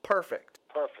is perfect.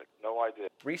 Perfect. No idea.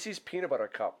 Reese's Peanut Butter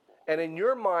Cup. And in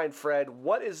your mind, Fred,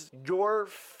 what is your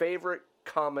favorite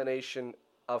combination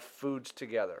of foods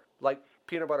together? Like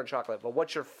peanut butter and chocolate, but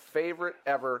what's your favorite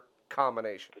ever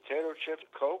combination? Potato chips,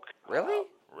 Coke. Really?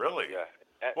 Really? Yeah.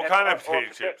 What kind of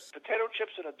potato chips? Potato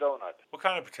chips and a donut. What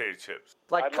kind of potato chips?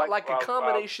 Like a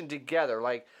combination together,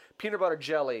 like peanut butter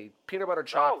jelly, peanut butter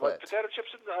chocolate. No, like potato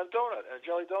chips and a donut, and a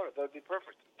jelly donut. That would be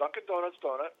perfect. Dunkin' Donuts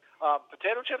donut.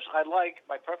 Potato chips, I like.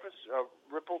 My preference,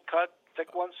 ripple cut,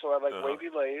 thick ones, so I like wavy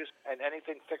lays, and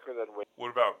anything thicker than wavy. What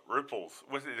about ripples?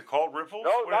 Was it called ripples?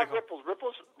 No, not ripples.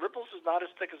 Ripples is not as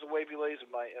thick as a wavy lays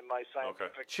in my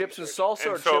scientific. Okay. Chips and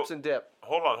salsa or chips and dip?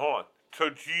 Hold on. So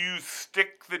do you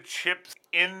stick the chips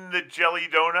in the jelly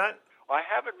donut? Well, I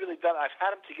haven't really done. I've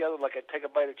had them together, like I take a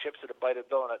bite of chips and a bite of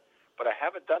donut, but I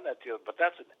haven't done that together. But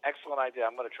that's an excellent idea.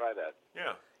 I'm going to try that.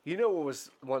 Yeah. You know what was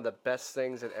one of the best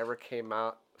things that ever came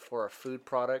out for a food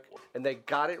product? And they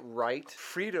got it right.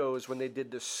 Fritos, when they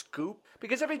did the scoop.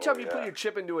 Because every time you put your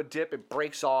chip into a dip, it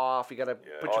breaks off. You got to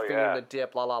put your finger in the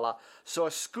dip, la, la, la. So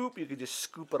a scoop, you could just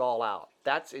scoop it all out.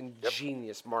 That's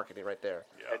ingenious marketing right there.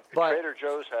 Yeah. And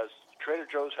Trader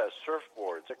Joe's has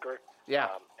surfboards, thicker. Yeah.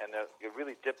 And you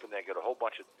really dip in there, get a whole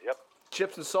bunch of,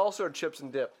 Chips and salsa or chips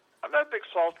and dip? I'm not a big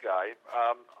salt guy.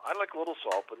 I like a little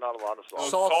salt, but not a lot of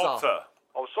salt. Salsa.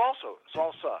 Oh, salsa.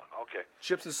 Okay.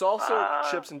 Chips and salsa or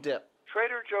chips and dip?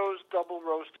 Trader Joe's double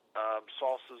roast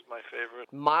salsa is my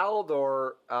favorite. Mild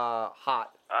or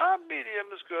hot?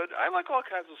 Medium is good. I like all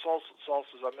kinds of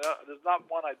salsas. I mean, there's not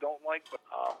one I don't like, but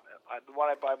the one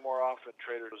I buy more often,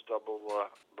 Trader Joe's double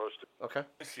roasted. Okay.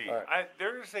 Let's see. Right.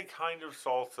 There's a kind of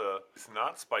salsa. It's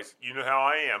not spicy. You know how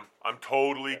I am. I'm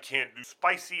totally can't do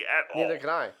spicy at all. Neither can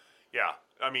I. Yeah.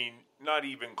 I mean, not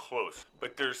even close.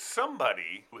 But there's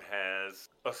somebody who has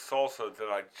a salsa that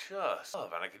I just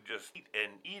love, and I could just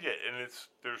eat it, and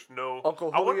there's no...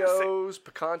 Uncle Julio's,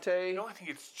 Picante. No, I think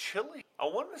it's chili. I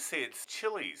want to say it's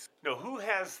Chili's. No, who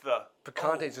has the...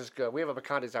 Picante's is good. We have a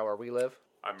Picante's out where we live.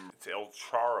 It's El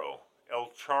Charo. El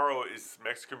Charro is a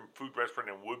Mexican food restaurant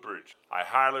in Woodbridge. I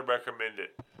highly recommend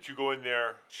it. You go in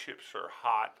there, chips are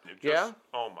hot. Yeah?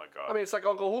 Oh my God. I mean, it's like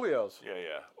Uncle Julio's. Yeah.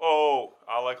 Oh,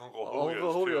 I like Uncle Julio's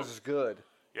Uncle Julio's too. is good.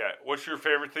 Yeah. What's your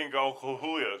favorite thing at Uncle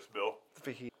Julio's, Bill?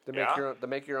 To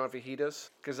make your own fajitas,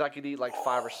 because I could eat like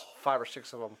five or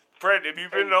six of them. Fred, have you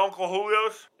been to Uncle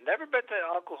Julio's? Never been to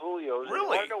Uncle Julio's. Really? You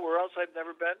want to know where else I've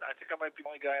never been? I think I might be the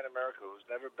only guy in America who's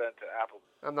never been to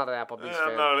Applebee's. I'm not an Applebee's I'm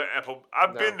fan. not an Apple.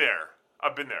 I've No. been there.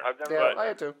 I've never Yeah, been. I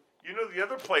had to. You know, the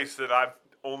other place that I've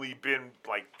only been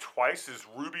like twice is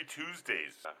Ruby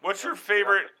Tuesdays. What's your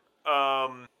favorite,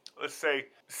 let's say,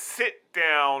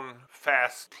 sit-down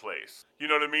fast place? You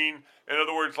know what I mean? In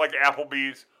other words, like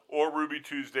Applebee's or Ruby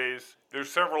Tuesdays. There's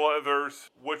several others.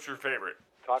 What's your favorite?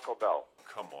 Taco Bell.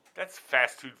 Come on. That's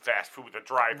fast food with a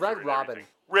drive-thru Red and Robin.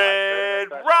 everything. Red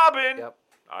Robin! Yep.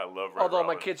 I love Red Although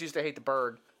Robin. my kids used to hate the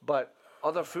bird, but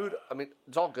other food, I mean,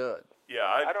 it's all good. Yeah,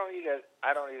 I don't eat it.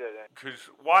 Because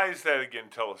why is that again?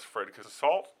 Tell us, Fred. Because of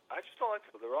salt? I just don't like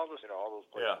it. They're all those, all those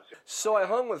places. Yeah. So I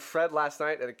hung with Fred last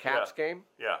night at a Caps game,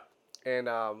 Yeah. and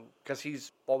because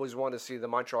he's always wanted to see the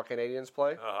Montreal Canadiens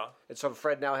play. Uh-huh. And so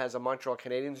Fred now has a Montreal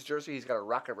Canadiens jersey. He's got a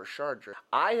Rocket Richard jersey.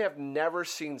 I have never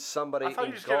seen somebody I thought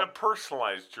you was getting a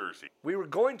personalized jersey. We were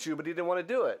going to, but he didn't want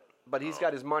to do it. But he's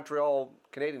got his Montreal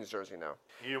Canadiens jersey now.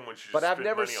 He didn't want you to But I've spend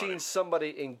never money on seen him.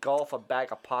 somebody engulf a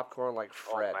bag of popcorn like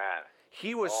Oh, Fred. man.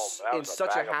 He was that in was a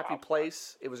such a bag of happy popcorn.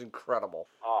 place. It was incredible.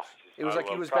 Oh, It was I like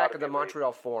he love was proud back of at the you, Lee.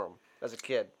 Montreal Forum as a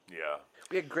kid. Yeah.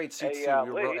 We had great seats Hey, too.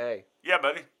 We were Lee. real A. Yeah,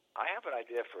 buddy. I have an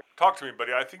idea for. Talk to me,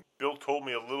 buddy. I think Bill told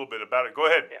me a little bit about it. Go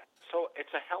ahead. Yeah. So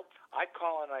it's a help. I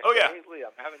call and I Oh, say, yeah. hey, Lee,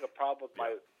 I'm having a problem with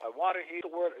my water heater.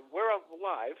 We're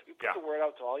live. You put Yeah. the word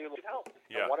out to all your help.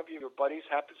 Yeah. And one of your buddies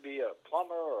happens to be a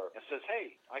plumber and says,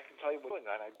 hey, I can tell you what's going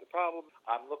on. I have the problem.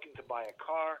 I'm looking to buy a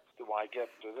car. Do I get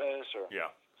to this? Or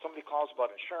Yeah. somebody calls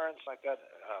about insurance like that,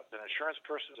 an insurance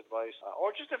person's advice,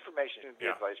 or just information. You can Yeah.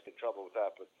 give advice, get in trouble with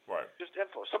that, but Right. just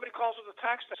info. Somebody calls with a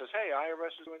tax and says, hey,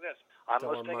 IRS is doing this. I'm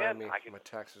Don't listening remind in. me. I can My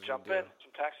taxes are jump due. in,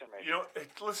 some tax information. You know,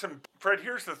 listen, Fred,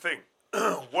 here's the thing.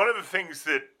 One of the things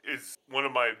that is one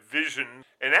of my vision,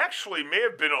 and actually may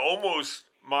have been almost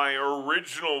my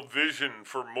original vision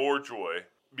for Morejoy,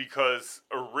 because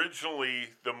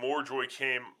originally the Morejoy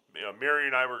came, Mary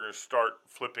and I were going to start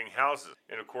flipping houses.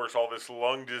 And of course, all this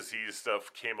lung disease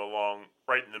stuff came along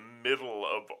right in the middle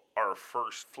of our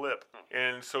first flip.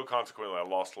 And so consequently, I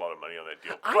lost a lot of money on that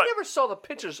deal. I But- never saw the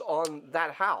pictures on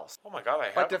that house. Oh my God, I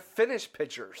have. Like the finished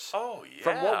pictures. Oh, yeah.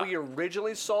 From what we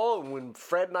originally saw when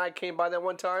Fred and I came by that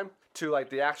one time to like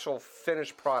the actual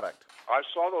finished product. I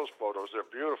saw those photos. They're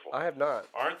beautiful. I have not.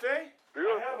 Aren't they?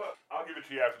 Beautiful. I'll give it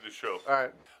to you after the show. All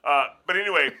right. But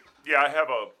anyway, yeah, I have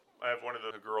one of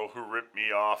the girl who ripped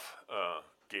me off,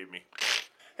 gave me.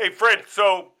 Hey, Fred,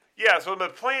 so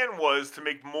the plan was to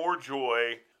make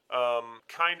Morejoy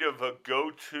kind of a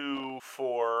go-to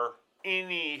for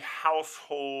any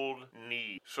household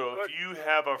need. So if you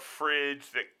have a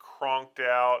fridge that cronked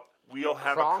out, we'll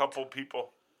have Cronked? a couple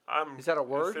people. Is that a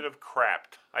word? Instead of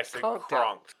crapped, I say Conked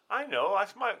out. cronked. I know,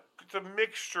 it's a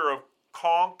mixture of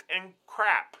conked and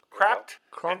crap. Crapped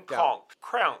and Cronked out.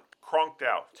 conked. Cronked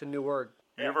out. It's a new word.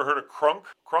 You ever heard of crunk?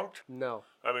 Crunked? No.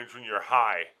 That means when you're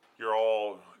high, you're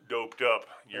all doped up.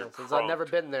 You're Since crunked. I've never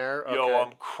been there. Okay. Yo,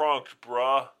 I'm crunked,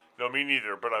 bruh. No, me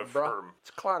neither, but I've heard Bruh. 'em.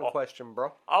 It's a clown question,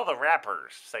 bro. All the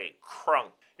rappers say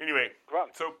crunk. Anyway,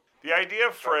 Crunk. so the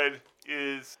idea, Fred,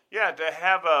 is, to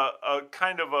have a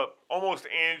kind of a almost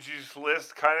Angie's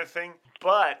List kind of thing.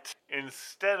 But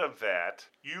instead of that,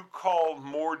 you call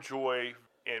Morejoy,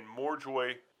 and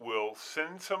Morejoy will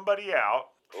send somebody out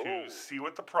to see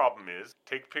what the problem is,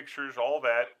 take pictures, all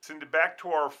that, send it back to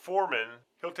our foreman.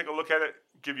 He'll take a look at it,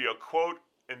 give you a quote,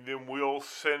 and then we'll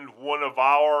send one of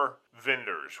our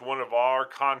vendors, one of our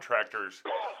contractors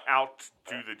out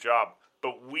to do the job.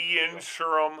 But we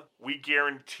insure them, we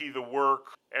guarantee the work,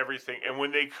 everything. And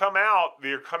when they come out,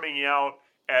 they're coming out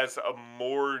as a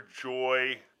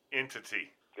Morejoy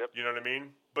entity. Yep. You know what I mean?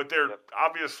 But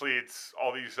obviously it's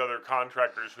all these other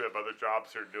contractors who have other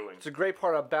jobs they're doing. It's a great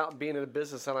part about being in the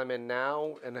business that I'm in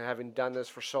now and having done this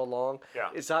for so long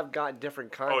is I've got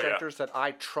different contractors that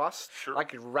I trust. Sure. I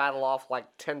could rattle off like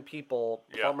 10 people,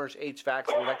 plumbers,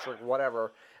 HVACs, electric,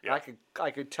 whatever. Yeah. And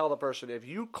I could tell the person, if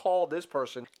you call this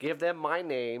person, give them my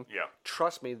name,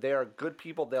 trust me, they are good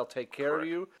people, they'll take care of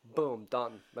you. Boom,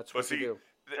 done. That's what you do.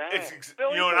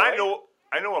 Billy and boy.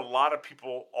 I know a lot of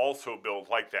people also build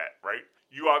like that, right?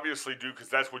 You obviously do because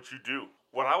that's what you do.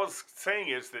 What I was saying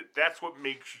is that's what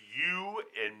makes you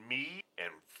and me and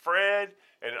Fred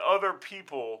and other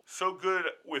people so good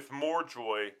with more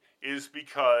joy is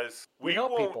because we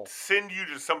help won't people. send you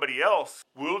to somebody else.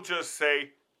 We'll just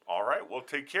say, all right, we'll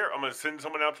take care. I'm going to send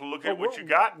someone out to look at what you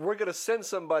got. We're going to send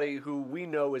somebody who we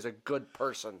know is a good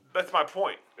person. That's my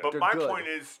point. But They're my good. point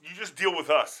is, you just deal with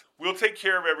us. We'll take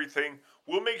care of everything.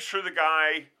 We'll make sure the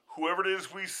guy, whoever it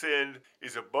is we send,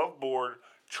 is above board,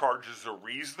 charges a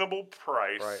reasonable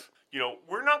price. Right. You know,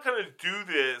 we're not going to do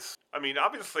this. I mean,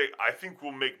 obviously, I think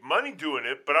we'll make money doing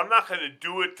it, but I'm not going to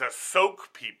do it to soak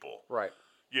people. Right.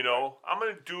 You know, I'm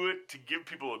going to do it to give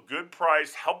people a good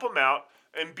price, help them out,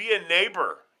 and be a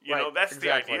neighbor. You know, that's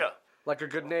exactly. the idea. Like a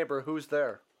good neighbor, who's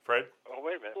there? Fred? Oh,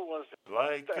 wait a minute. Who was it?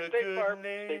 Like a State good Farm.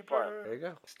 neighbor. State Farm. There you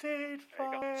go. State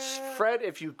Farm. Fred,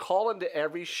 if you call into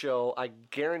every show, I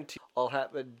guarantee I'll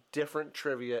have a different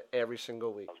trivia every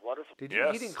single week. That was wonderful. Did you?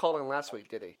 Yes. He didn't call in last week,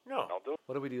 did he? No, I'll do it.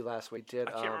 What did we do last week? I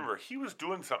can't remember. He was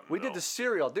doing something. We did the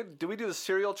cereal. Did we do the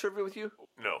cereal trivia with you?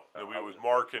 No, it was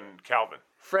Mark and Calvin.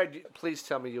 Fred, please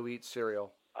tell me you eat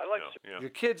cereal. I like Yeah. Your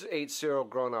kids ate cereal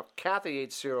growing up. Kathy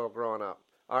ate cereal growing up.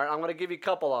 All right, I'm going to give you a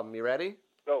couple of them. You ready?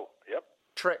 Go. Yep.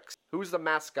 Trix. Who's the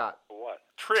mascot? What?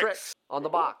 Tricks. On the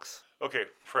box. Okay,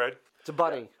 Fred. It's a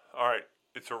bunny. All right,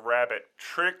 it's a rabbit.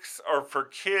 Tricks are for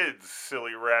kids,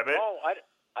 silly rabbit. Oh, I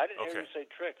didn't hear Okay. you say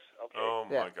tricks. Okay. Oh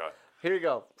Yeah. my God. Here you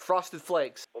go. Frosted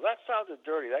Flakes. Well, that sounded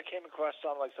dirty. That came across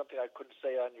sounding like something I couldn't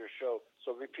say on your show.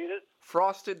 So repeat it.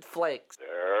 Frosted Flakes.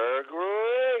 They're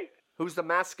great. Who's the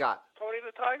mascot? Tony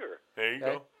the Tiger. There you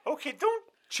Okay. go. Okay, don't.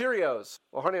 Cheerios.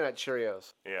 Or Honey Nut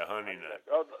Cheerios. Yeah, honey nut.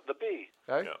 Oh, the bee.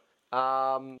 Okay? Yeah.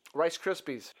 Rice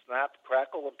Krispies. Snap,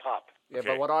 crackle, and pop. Yeah, Okay.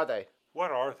 but what are they?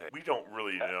 What are they? We don't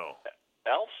really know.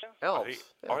 Elves? Elves.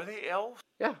 Yeah, Are they elves?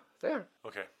 yeah there.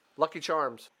 Okay. Lucky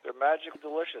Charms. They're magic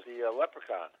delicious. The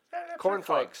leprechaun.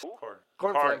 Cornflakes. Cornflakes.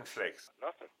 Cornflakes.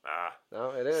 Nothing. Ah.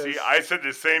 No, it is. See, I said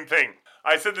the same thing.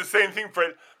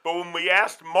 Fred. But when we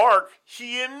asked Mark,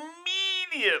 he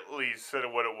immediately said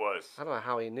what it was. I don't know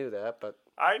how he knew that, but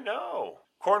I know.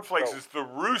 Cornflakes Oh. is the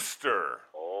rooster.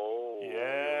 Oh.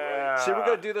 Yeah. see, we're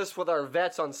gonna do this with our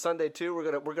vets on Sunday too.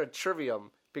 We're gonna trivia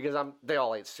them because they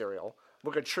all ate cereal.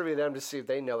 We're gonna trivia them to see if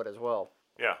they know it as well.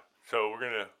 Yeah. So we'll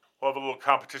have a little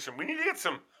competition. We need to get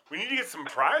some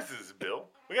prizes, Bill.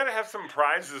 We got to have some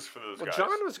prizes for those Well,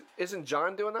 guys. isn't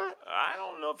John doing that? I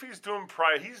don't know if he's doing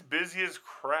prize. He's busy as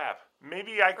crap.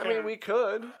 Maybe I can. I mean, we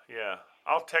could. Yeah.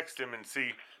 I'll text him and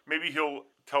see. Maybe he'll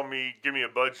give me a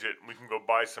budget, and we can go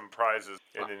buy some prizes,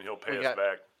 and then he'll pay We us got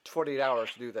back. 48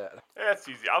 hours to do that. That's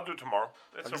easy. I'll do it tomorrow.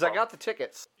 That's no Because I problem. got the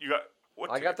tickets. You got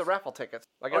what? I got the tickets? raffle tickets.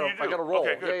 I Oh, you got do? a roll.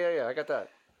 Okay, good. Yeah. I got that.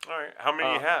 All right. How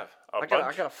many you have? A I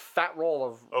bunch? got a fat roll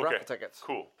of Okay. raffle tickets.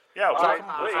 Cool. Yeah. So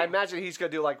Well, I imagine he's gonna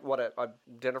do like what a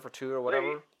dinner for two or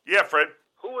whatever. yeah, Fred.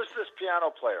 Who is this piano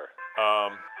player?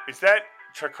 Is that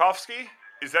Tchaikovsky?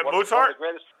 Is that Mozart?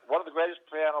 One of the greatest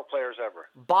piano players ever.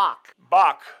 Bach.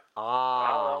 Bach.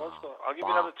 Let's go. I'll give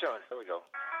you another tune. Here we go.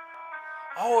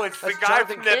 Oh, it's That's the guy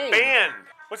Jonathan from that Cain. band.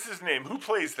 What's his name? Who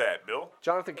plays that, Bill?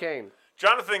 Jonathan Cain.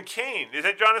 Jonathan Cain. Is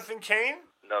that Jonathan Cain?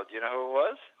 No, do you know who it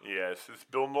was? Yes, it's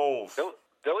Bill Knowles.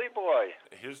 Billy Boy.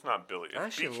 His not Billy. It's I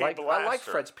actually BK like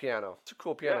Blaster. Fred's piano. It's a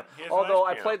cool piano. he has a Although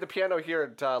nice I piano. played the piano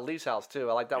here at Lee's house too.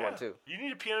 I like that Yeah. one too. You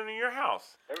need a piano in your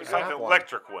house. It's I like have an one.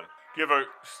 electric one. Do you have a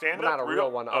But stand-up? not a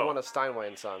real one. I Oh. want a Steinway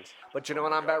and Sons. But you know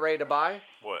what I'm about ready to buy?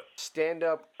 What?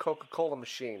 Stand-up Coca-Cola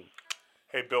machine.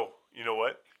 Hey, Bill, you know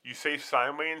what? You say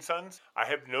Steinway and Sons? I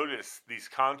have noticed these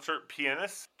concert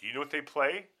pianists. Do you know what they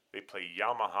play? They play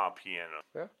Yamaha piano.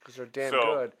 Yeah, because they're damn So,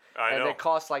 good. I and know. they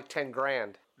cost like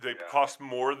 $10,000. They cost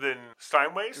more than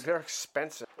Steinways? They're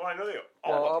expensive. Well, I know they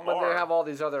Well, all of them when they are. have all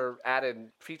these other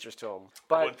added features to them. wanna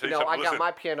But tell you you know, I something. got Listen.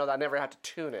 my piano that I never had to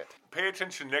tune it. Pay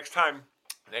attention next time.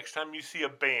 Next time you see a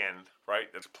band,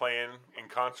 right, that's playing in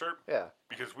concert, Yeah.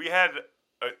 because we had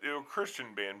they were a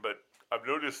Christian band, but I've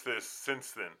noticed this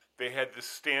since then. They had this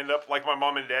stand up, like my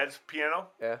mom and dad's piano.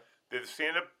 Yeah. They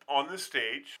stand up on the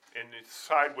stage and it's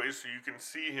sideways so you can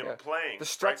see him Yeah. playing. The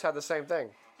Struts right? had the same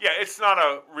thing. Yeah, it's not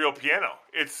a real piano.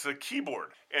 It's a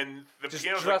keyboard, and the Just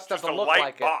piano's dressed like up just to a look light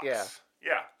like it, box. yeah.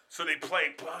 Yeah. So they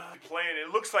play, and it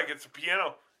looks like it's a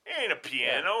piano. It ain't a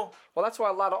piano. Well, that's why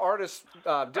a lot of artists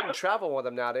didn't travel with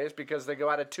them nowadays because they go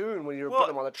out of tune when you Well- put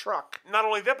them on the truck. Not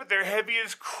only that, but they're heavy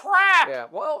as crap. Yeah.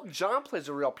 Well, Elton John plays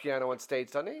a real piano on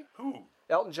stage, doesn't he? Who?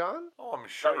 Elton John? Oh, I'm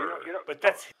sure. you know- but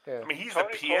that's. Yeah. I mean, he's Tony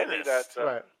a told me pianist. that,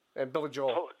 Right. And Billy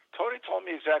Joel. Tony told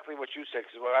me exactly what you said,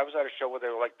 because I was at a show where they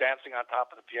were like dancing on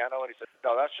top of the piano, and he said,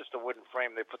 no, that's just a wooden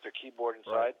frame. They put their keyboard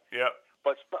inside. Yeah.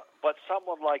 But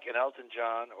someone like an Elton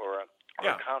John or a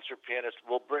Yeah. concert pianist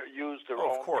will use their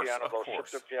Oh, of own course, piano. of They'll ship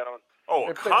course. their piano. Oh, a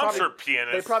They concert probably-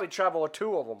 pianist. They probably travel with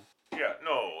two of them. Yeah.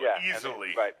 No. Yeah, and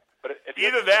Easily. right. But if you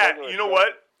Either have a that. regular You know show-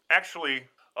 what? Actually,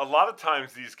 a lot of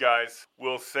times these guys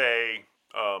will say,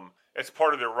 as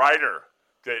part of their rider,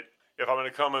 that if I'm going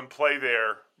to come and play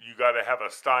there, you got to have a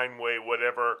Steinway,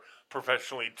 whatever,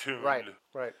 professionally tuned. Right.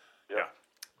 Yeah.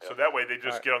 So that way they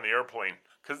just get on the airplane.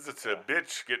 Because it's a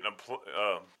bitch getting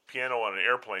a piano on an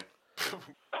airplane.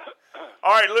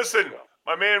 All right, listen,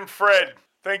 my man Fred,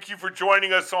 thank you for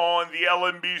joining us on the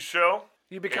LMB Show.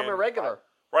 You become a regular.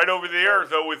 Right over there,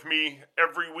 though, with me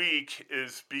every week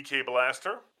is BK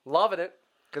Blaster. Loving it,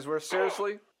 because we're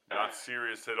seriously... Not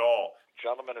serious at all.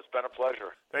 Gentlemen, it's been a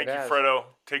pleasure. Thank you, Fredo.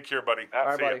 Take care, buddy. All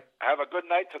right, buddy. Have a good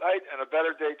night tonight and a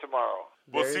better day tomorrow.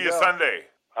 We'll There see you you go. Sunday.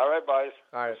 All right, boys.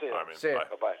 All right. See you. All right, man. See ya. Bye.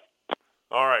 Bye-bye.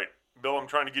 All right, Bill, I'm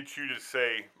trying to get you to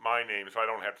say my name so I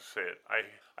don't have to say it.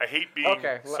 I hate being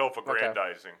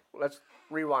self-aggrandizing. Let's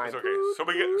rewind. It's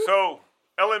okay. So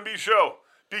LMB Show,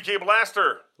 BK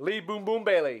Blaster, Lee Boom Boom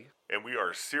Bailey. and we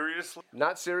are seriously...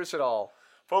 Not serious at all.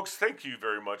 Folks, thank you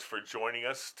very much for joining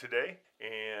us today.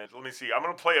 And let me see, I'm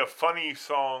going to play a funny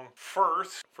song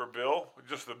first for Bill,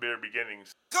 just the bare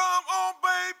beginnings. Come on,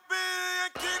 baby,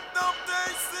 and kick them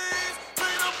daisies.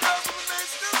 Bring them girls from the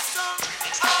nation do something.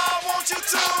 I want you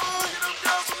to. Bring them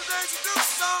girls from the nation do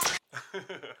something.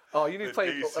 Oh, you need to play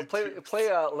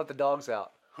Let the Dogs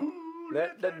Out.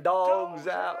 Let the dogs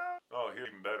out. Oh, here's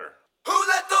even better. Who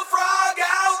let the frog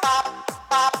out?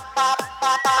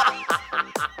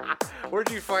 Where'd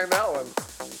you find that one?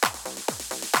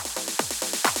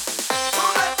 Who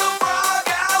let the frog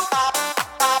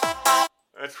out?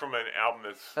 That's from an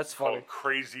album That's called funny.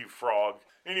 Crazy Frog.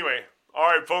 Anyway, all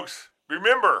right, folks,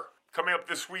 remember, coming up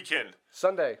this weekend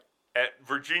Sunday. at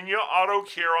Virginia Auto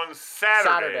Care on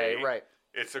Saturday. Right.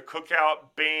 It's a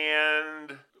cookout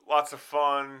band, lots of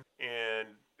fun, and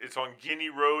it's on Guinea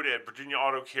Road at Virginia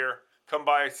Auto Care. Come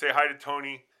by, say hi to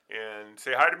Tony, and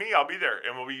say hi to me. I'll be there.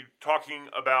 And we'll be talking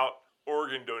about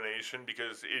organ donation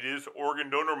because it is Organ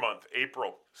Donor Month,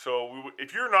 April. So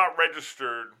if you're not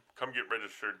registered, come get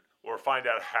registered or find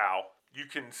out how. You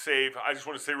can save, I just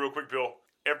want to say real quick, Bill,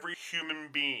 every human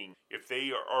being, if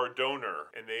they are a donor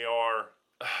and they are,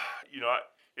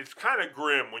 it's kind of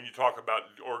grim when you talk about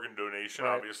organ donation,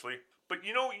 obviously. But,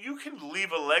 you can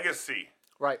leave a legacy.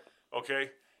 Right.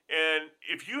 Okay? And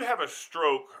if you have a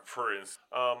stroke, for instance,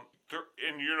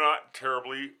 and you're not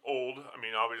terribly old, I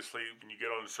mean, obviously, when you get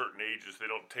on certain ages, they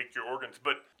don't take your organs,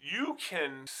 but you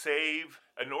can save,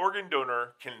 an organ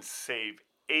donor can save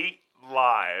 8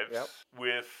 lives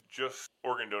with just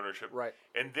organ donorship. Right.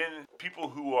 And then people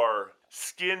who are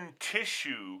skin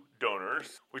tissue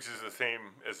donors, which is the same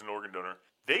as an organ donor,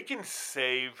 they can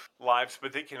save lives,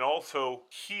 but they can also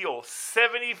heal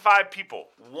 75 people.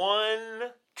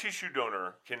 One tissue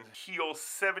donor can heal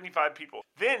 75 people.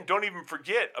 Then don't even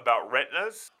forget about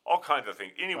retinas, all kinds of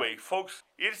things. Anyway, folks,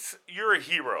 you're a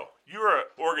hero. You're an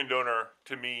organ donor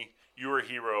to me. You're a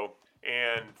hero.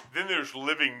 And then there's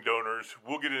living donors.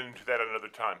 We'll get into that another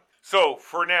time. So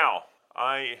for now,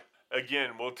 I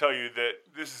again will tell you that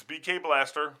this is BK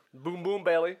Blaster. Boom Boom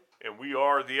Bailey. And we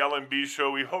are the LMB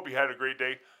Show. We hope you had a great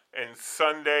day. And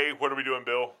Sunday, what are we doing,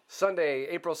 Bill? Sunday,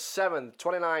 April 7th,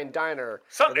 29 Diner.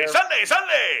 Sunday!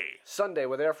 Sunday,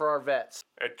 we're there for our vets.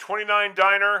 At 29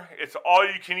 Diner, it's all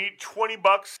you can eat,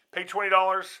 $20. Pay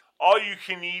 $20. All you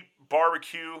can eat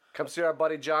barbecue. Come see our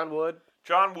buddy John Wood.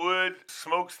 John Wood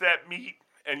smokes that meat.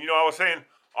 And I was saying,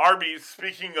 Arby's,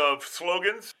 speaking of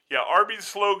slogans, Arby's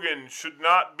slogan should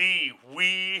not be,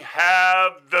 we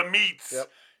have the meats. Yep.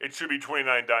 It should be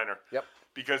 29 Diner. Yep.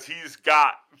 Because he's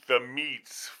got the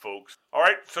meats, folks. All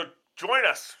right, so join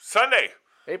us Sunday.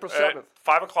 April 7th. At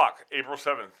 5 o'clock, April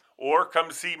 7th. Or come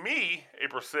see me,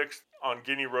 April 6th, on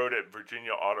Guinea Road at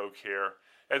Virginia Auto Care.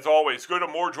 As always, go to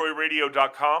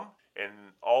morejoyradio.com,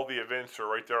 and all the events are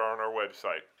right there on our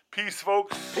website. Peace,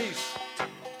 folks. Peace.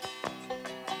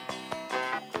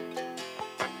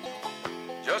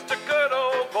 Just a good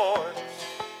old boy,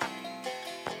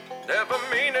 never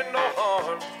meaning no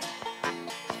harm.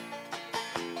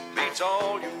 Beats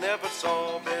all you never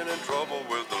saw, been in trouble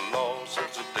with the law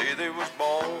since the day they was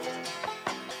born.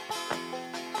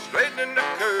 Straightening the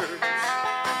curves,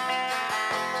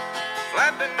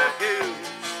 flattening the hills.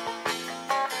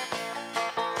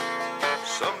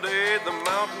 Someday the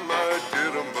mountain might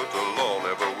get 'em, but the law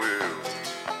never will.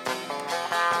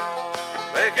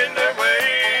 Making their way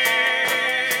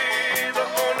the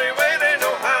only way they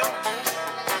know how.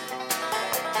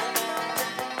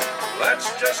 That's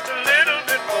just a little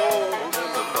bit more than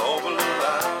the law will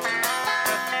allow.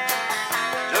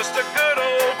 Just a good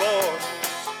old boy,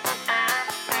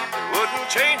 they wouldn't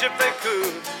change if they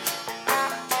could.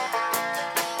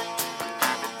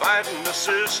 Fighting the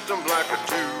system like a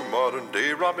true modern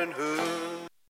day Robin Hood.